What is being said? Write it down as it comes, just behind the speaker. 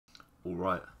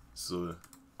Alright, so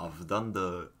I've done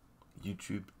the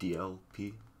YouTube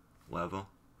DLP, whatever,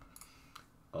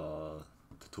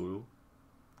 tutorial.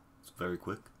 It's very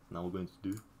quick. Now we're going to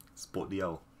do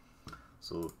spotdl.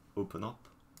 So open up,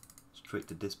 straight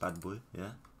to this bad boy,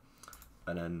 yeah,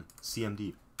 and then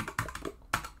CMD.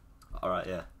 Alright,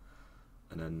 yeah,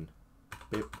 and then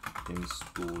pip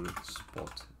install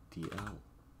spotdl.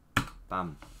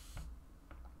 Bam.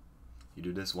 You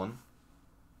do this one,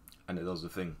 and it does the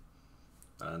thing.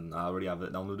 And I already have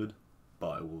it downloaded, but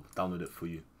I will download it for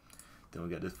you. Then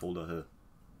we'll get this folder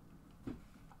here.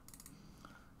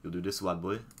 You'll do this bad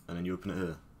boy, and then you open it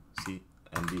here. See,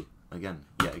 MD again,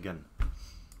 yet again.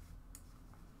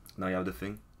 Now you have the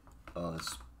thing.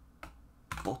 Spotdl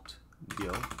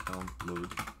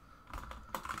download,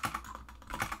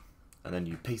 and then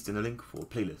you paste in a link for a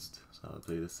playlist. So I'll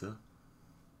playlist here.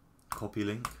 Copy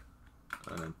link,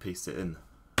 and then paste it in,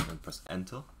 and then press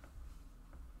enter.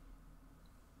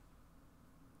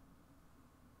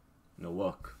 No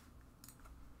work.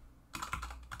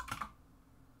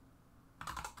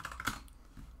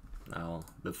 Now,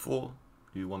 before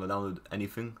you want to download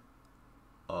anything,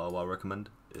 what I recommend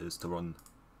is to run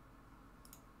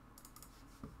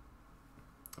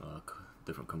a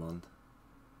different command,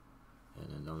 and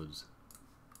then downloads.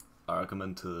 I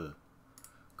recommend to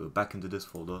go back into this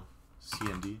folder,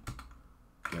 cmd,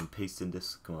 and paste in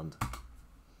this command,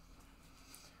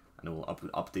 and it will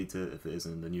update it if it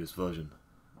isn't in the newest version.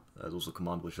 There's also a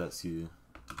command which lets you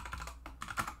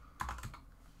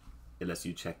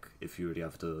check if you already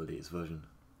have the latest version.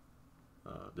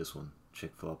 This one,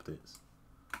 check for updates,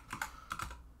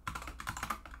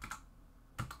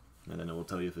 and then it will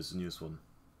tell you if it's the newest one.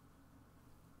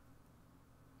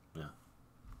 Yeah,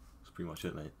 that's pretty much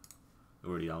it, mate. It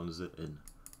already downloads it in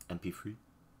MP3.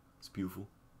 It's beautiful,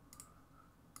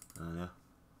 and yeah,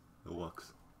 it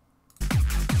works.